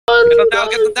them now,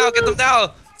 get them now, get them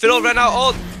now! Fiddle ran out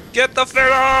ult! Get the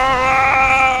Fiddle!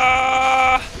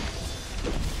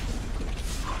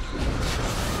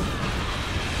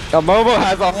 Momo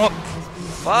has a ult.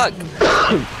 Fuck!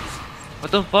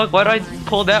 What the fuck? Why did I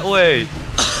pull that way?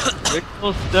 You're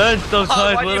so stunned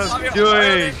sometimes. What am I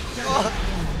doing?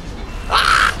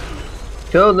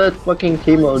 Kill that fucking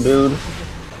chemo, dude.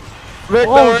 Victor,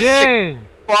 Oh dang!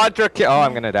 Quadra kill. Oh,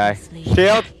 I'm gonna die.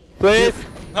 Shield, please.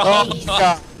 Oh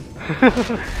god.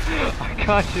 I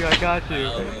got you. I got you.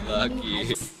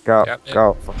 Lucky. Go,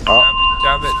 go. Oh.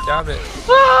 Damn it, damn it.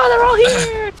 Ah, they're all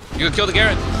here. You kill the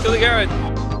Garen! Kill the Garen!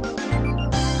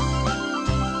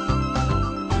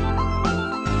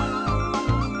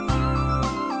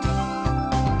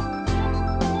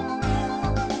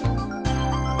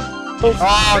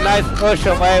 Oh, nice push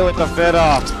away with the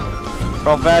fiddle.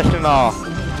 Professional.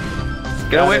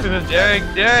 Get away from him, Derek.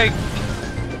 Derek.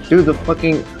 Do the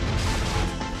fucking.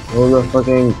 Oh, the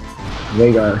fucking.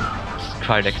 Veigar.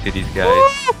 Try next to these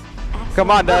guys.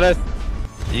 Come on, Dennis.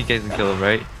 You guys can kill him,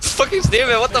 right? Fucking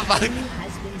Steven, what the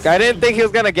fuck? I didn't think he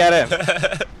was gonna get him.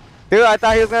 Dude, I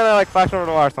thought he was gonna like flash over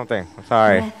the wall or something. I'm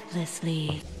sorry.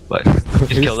 What? Just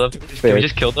kill them? Can we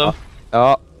just kill them?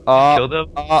 Oh, Kill them?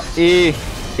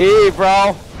 E,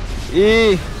 bro,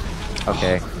 E.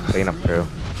 Okay, clean him through.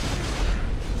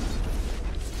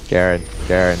 Garen,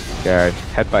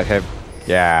 headbutt him.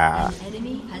 Yeah.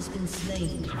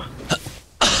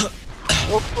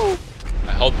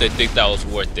 I hope they think that was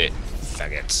worth it.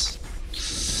 Faggots.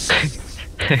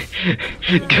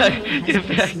 God, get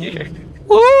back here.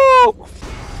 Woo!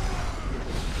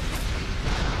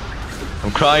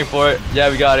 I'm crying for it. Yeah,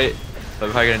 we got it. But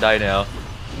we're probably gonna die now.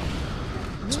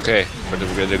 It's okay,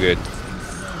 we're good.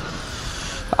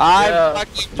 I'm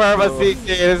fucking perma-seeking.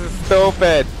 This is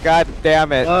stupid. God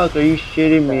damn it. Fuck, are you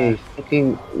shitting me?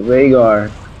 Fucking Veigar.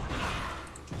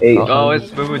 Hey, Oh,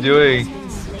 what's Mumu doing?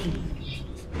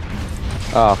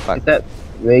 Oh fuck. get that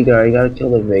Veigar. I gotta kill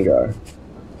the Veigar.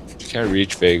 You can't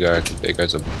reach Veigar because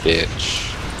Veigar's a bitch.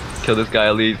 Kill this guy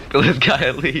at least. Kill this guy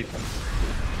at least.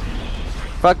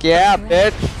 Fuck yeah,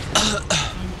 bitch.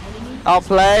 I'll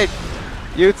play.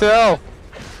 You too.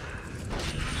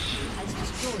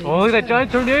 Oh, look at that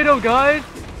giant tornado, guys!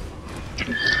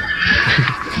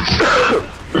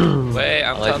 Wait,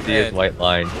 I'm All I see is coming. white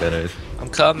line, Dennis. I'm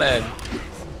coming.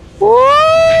 Woo!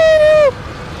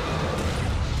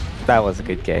 That was a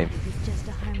good game. It's just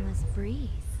a harmless breeze.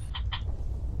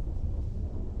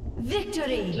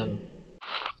 Victory!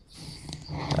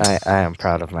 I am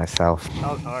proud of myself.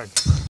 That was hard.